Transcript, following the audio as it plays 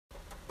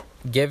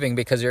giving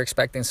because you're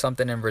expecting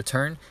something in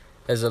return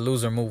is a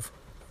loser move.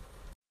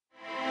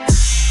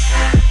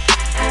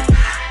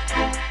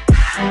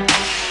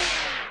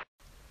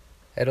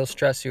 It'll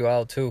stress you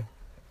out too.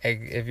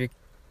 If you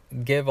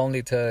give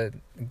only to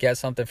get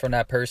something from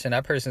that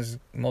person's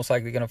most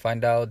likely going to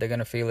find out. They're going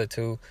to feel it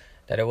too,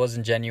 that it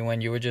wasn't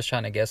genuine. You were just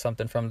trying to get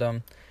something from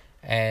them.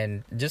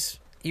 And just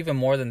even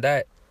more than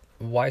that,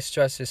 why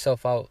stress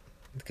yourself out?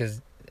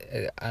 Because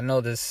I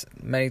know this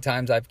many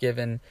times I've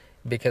given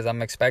because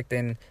I'm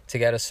expecting to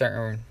get a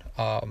certain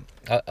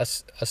a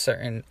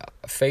certain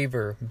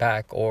favor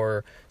back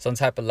or some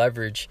type of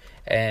leverage,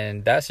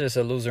 and that's just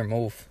a loser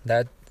move.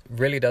 That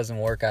really doesn't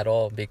work at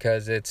all,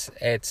 because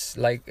it's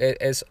like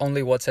it's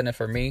only what's in it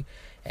for me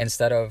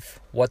instead of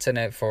what's in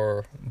it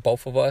for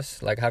both of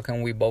us. Like, how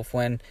can we both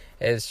win?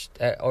 Is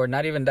or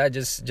not even that,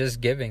 just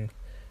giving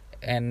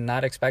and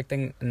not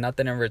expecting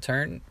nothing in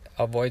return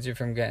avoids you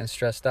from getting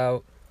stressed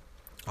out.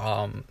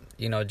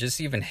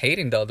 Just even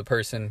hating the other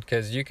person,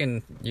 because you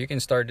can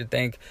start to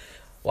think,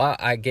 wow,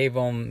 I gave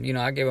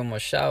them a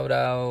shout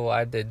out,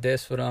 I did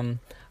this with them,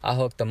 I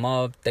hooked them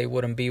up, they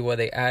wouldn't be where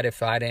they at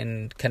if I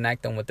didn't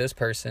connect them with this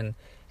person.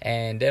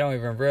 And they don't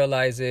even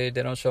realize it.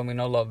 They don't show me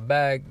no love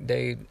back.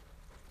 They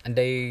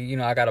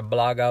I got a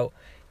blog out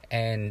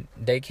and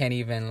they can't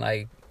even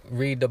like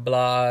read the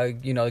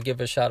blog,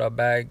 give a shout out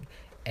back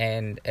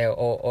and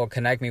or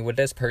connect me with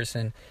this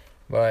person.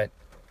 But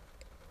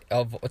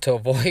to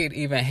avoid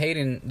even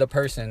hating the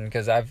person,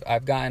 because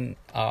I've gotten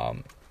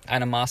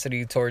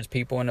animosity towards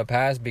people in the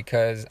past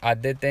because I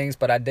did things,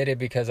 but I did it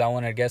because I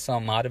wanted to get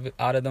something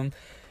out of them.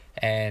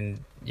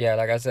 And yeah,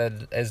 like I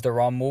said, it's the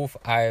wrong move.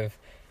 I've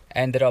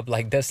ended up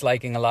like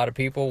disliking a lot of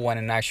people when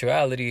in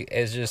actuality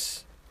it's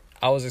just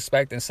I was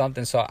expecting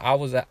something, so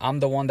I'm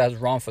the one that's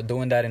wrong for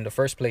doing that in the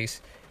first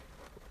place.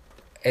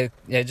 It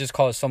just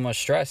caused so much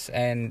stress,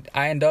 and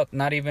I end up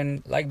not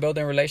even like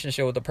building a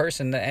relationship with the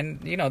person. And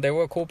they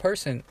were a cool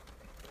person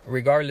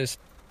regardless.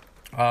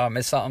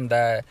 It's something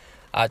that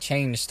I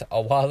changed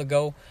a while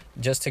ago,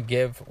 just to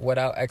give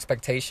without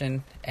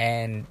expectation.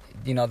 And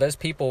there's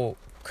people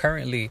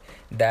currently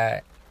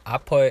that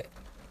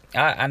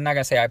I'm not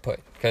gonna say I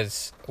put,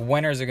 because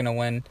winners are gonna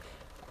win,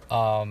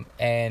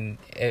 and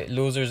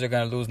losers are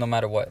gonna lose no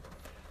matter what,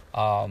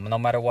 no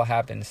matter what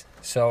happens.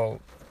 So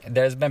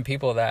there's been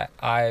people that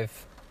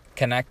I've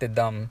connected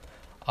them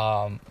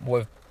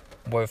with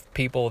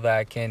people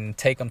that can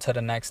take them to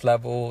the next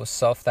level,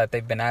 stuff that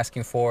they've been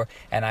asking for,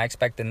 and I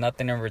expected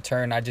nothing in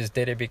return. I just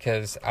did it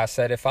because I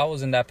said if I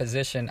was in that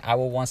position, I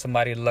would want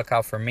somebody to look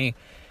out for me.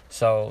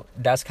 So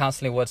that's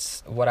constantly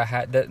what I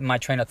had. My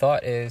train of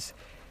thought is,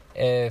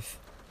 if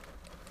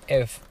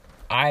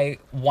I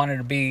wanted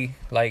to be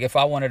like, if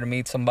I wanted to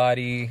meet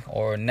somebody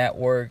or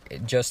network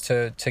just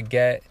to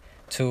get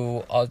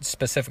to a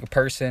specific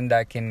person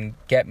that can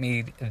get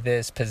me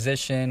this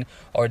position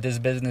or this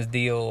business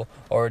deal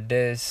or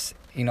this,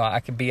 I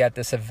could be at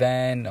this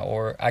event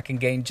or I can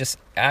gain just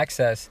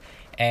access,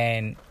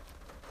 and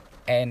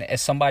if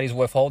somebody's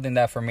withholding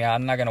that for me,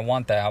 I'm not gonna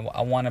want that.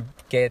 I want to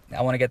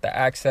get the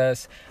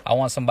access. I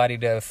want somebody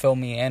to fill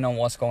me in on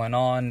what's going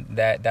on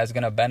that's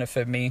gonna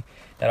benefit me,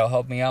 that'll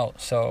help me out.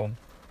 So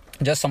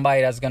just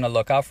somebody that's going to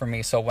look out for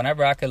me. So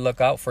whenever I could look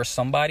out for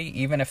somebody,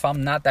 even if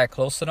I'm not that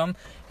close to them,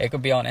 it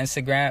could be on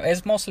Instagram.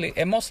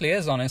 It mostly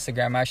is on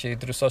Instagram, actually,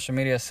 through social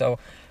media. So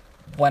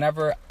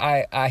whenever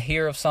I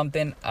hear of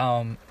something,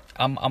 I'm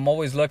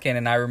always looking,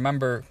 and I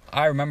remember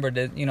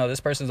that, this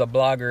person's a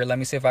blogger. Let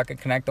me see if I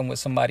could connect them with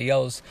somebody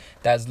else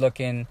that's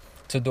looking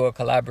to do a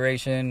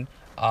collaboration.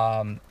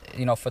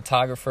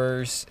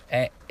 Photographers.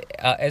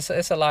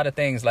 It's a lot of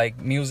things, like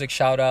music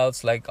shout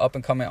outs, like up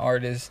and coming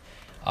artists.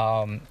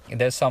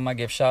 There's some I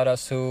give shout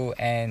outs to,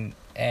 and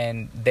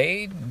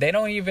they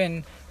don't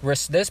even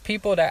there's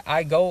people that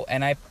I go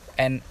and I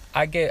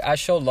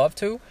show love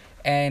to,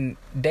 and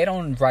they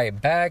don't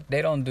write back.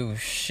 They don't do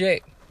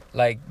shit.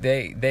 Like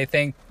they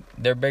think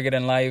they're bigger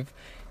than life.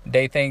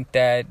 They think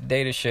that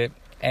they the shit,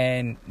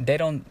 and they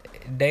don't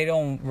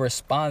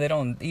respond. They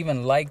don't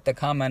even like the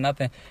comment,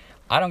 nothing.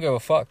 I don't give a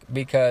fuck,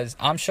 because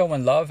I'm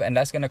showing love, and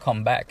that's gonna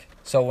come back.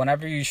 So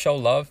whenever you show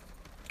love,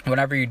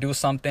 whenever you do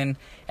something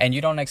and you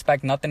don't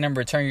expect nothing in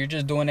return, you're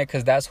just doing it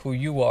because that's who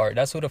you are.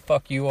 That's who the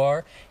fuck you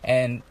are.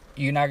 And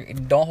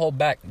don't hold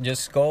back.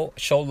 Just go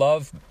show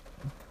love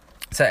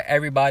to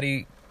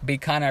everybody. Be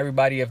kind to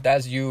everybody. If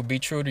that's you, be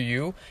true to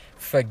you.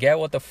 Forget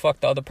what the fuck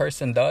the other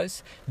person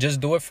does.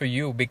 Just do it for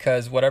you,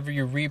 because whatever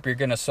you reap, you're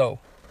gonna sow.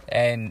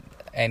 And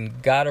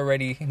God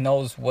already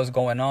knows what's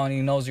going on.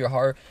 He knows your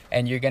heart,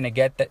 and you're gonna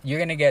get that. You're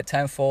gonna get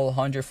tenfold,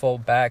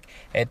 hundredfold back.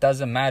 It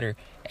doesn't matter.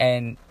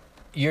 And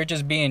you're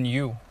just being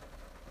you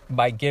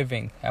by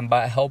giving and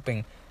by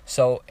helping.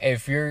 So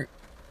if you're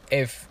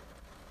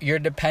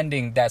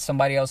depending that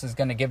somebody else is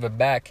gonna give it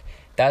back,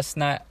 that's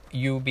not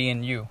you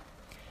being you.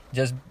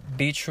 Just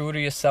be true to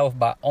yourself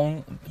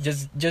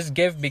just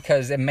give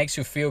because it makes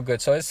you feel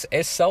good. So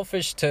it's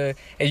selfish to,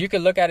 if you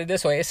could look at it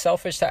this way, it's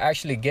selfish to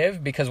actually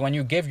give, because when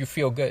you give, you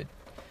feel good.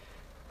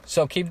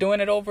 So keep doing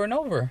it over and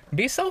over.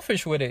 Be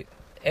selfish with it.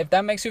 if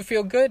that makes you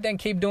feel good, then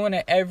keep doing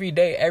it every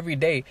day, every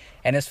day.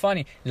 And it's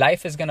funny,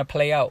 life is gonna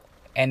play out,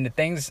 and the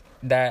things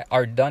that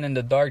are done in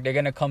the dark, they're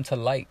gonna come to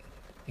light,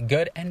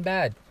 good and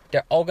bad.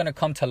 They're all gonna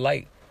come to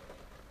light.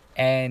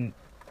 And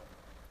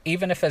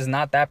even if it's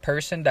not that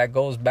person that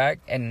goes back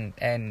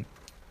and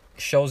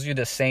shows you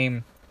the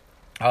same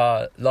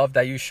love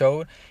that you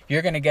showed,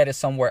 you're gonna get it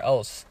somewhere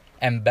else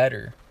and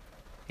better.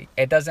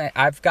 It doesn't.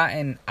 I've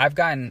been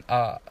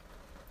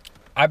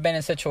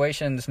in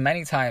situations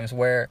many times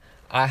where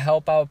I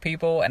help out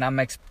people, and I'm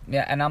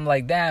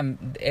like,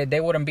 damn, they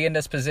wouldn't be in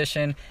this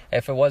position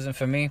if it wasn't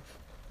for me.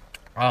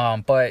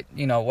 But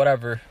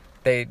whatever.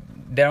 They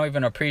don't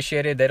even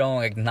appreciate it. They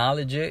don't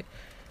acknowledge it.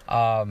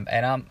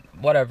 And I'm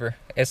whatever.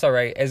 It's all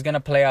right. It's gonna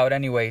play out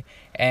anyway.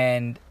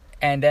 And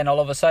then all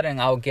of a sudden,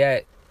 I'll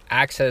get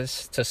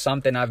access to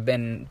something I've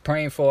been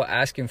praying for,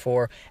 asking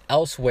for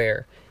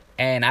elsewhere,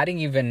 and I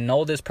didn't even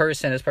know this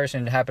person. This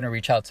person happened to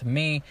reach out to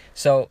me.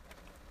 So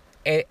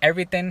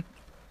everything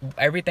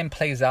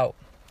plays out.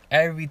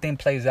 Everything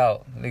plays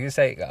out. Like you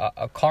say,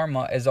 a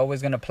karma is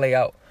always gonna play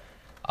out.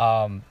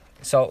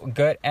 So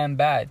good and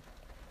bad.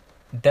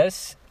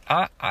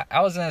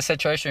 I was in a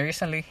situation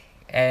recently,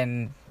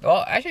 and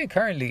actually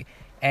currently,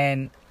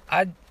 and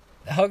I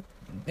hooked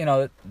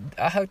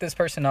this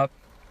person up,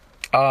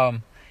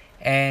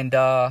 and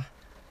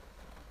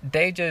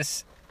they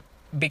just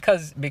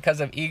because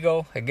of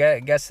ego, it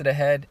gets to the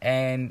head,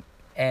 and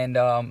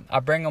I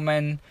bring them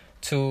in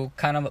to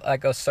kind of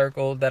like a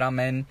circle that I'm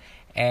in,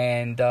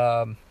 and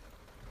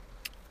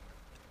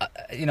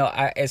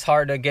it's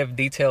hard to give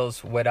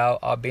details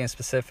without being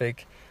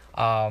specific,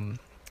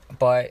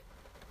 but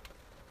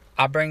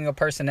I bring a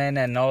person in,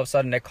 and all of a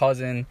sudden they're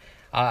causing,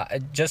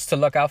 just to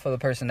look out for the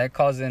person, they're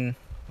causing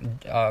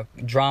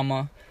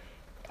drama,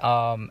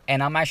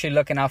 and I'm actually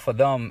looking out for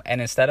them.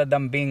 And instead of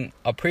them being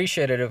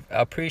appreciative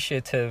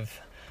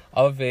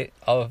of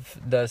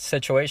the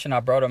situation I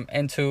brought them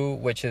into,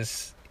 which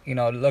is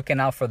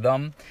looking out for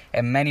them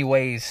in many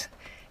ways,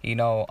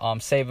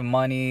 saving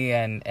money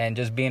and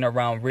just being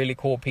around really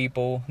cool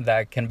people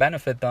that can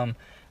benefit them,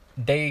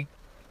 they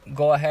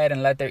go ahead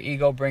and let their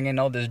ego bring in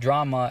all this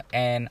drama.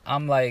 And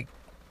I'm like,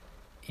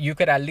 you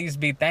could at least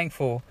be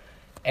thankful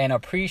and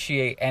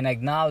appreciate and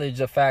acknowledge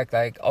the fact,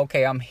 like,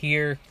 okay, I'm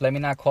here, let me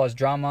not cause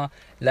drama,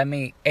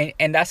 and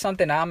that's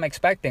something I'm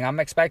expecting. I'm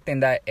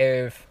expecting that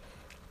if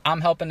I'm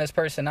helping this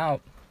person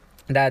out,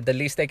 that the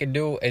least they can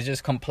do is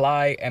just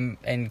comply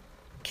and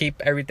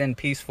keep everything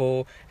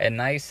peaceful and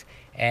nice.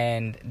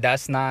 And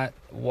that's not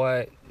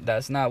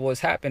what's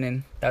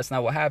happening. That's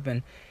not what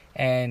happened.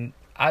 And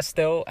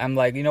I'm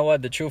like, you know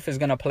what? The truth is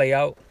gonna play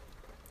out.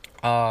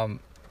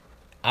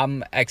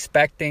 I'm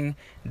expecting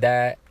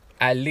that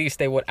at least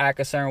they would act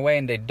a certain way,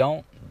 and they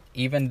don't.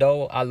 Even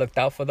though I looked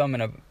out for them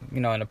in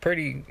a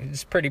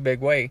pretty big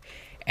way,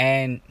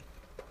 and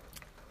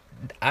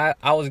I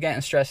was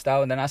getting stressed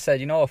out, and then I said,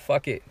 you know what?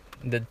 Fuck it.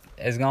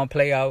 It's gonna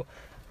play out.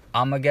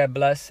 I'm gonna get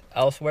blessed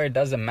elsewhere. It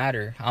doesn't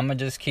matter. I'm gonna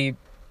just keep.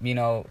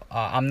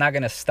 I'm not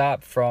gonna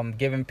stop from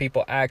giving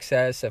people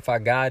access if I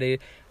got it.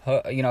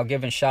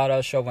 Giving shout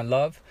outs, showing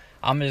love.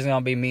 I'm just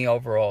gonna be me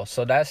overall.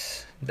 So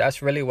that's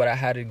really what I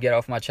had to get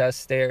off my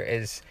chest. There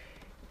is,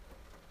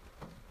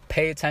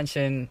 pay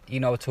attention,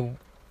 to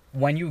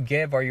when you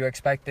give, are you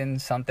expecting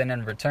something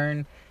in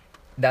return?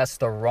 That's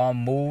the wrong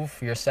move.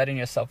 You're setting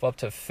yourself up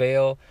to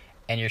fail,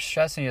 and you're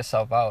stressing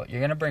yourself out.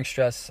 You're gonna bring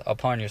stress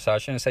upon yourself. I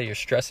shouldn't say you're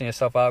stressing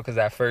yourself out, because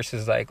at first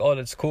it's like, oh,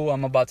 that's cool,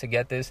 I'm about to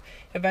get this.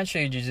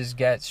 Eventually you just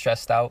get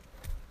stressed out,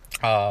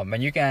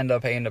 and you can end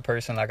up hating the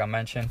person, like I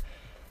mentioned.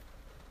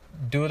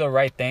 Do the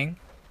right thing.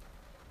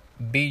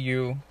 Be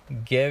you.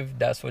 Give,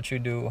 that's what you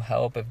do.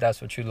 Help, if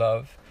that's what you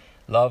love.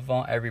 Love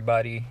on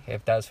everybody,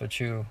 if that's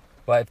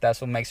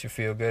what makes you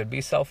feel good.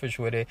 Be selfish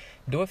with it.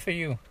 Do it for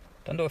you.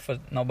 Don't do it for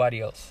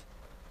nobody else.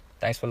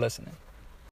 Thanks for listening.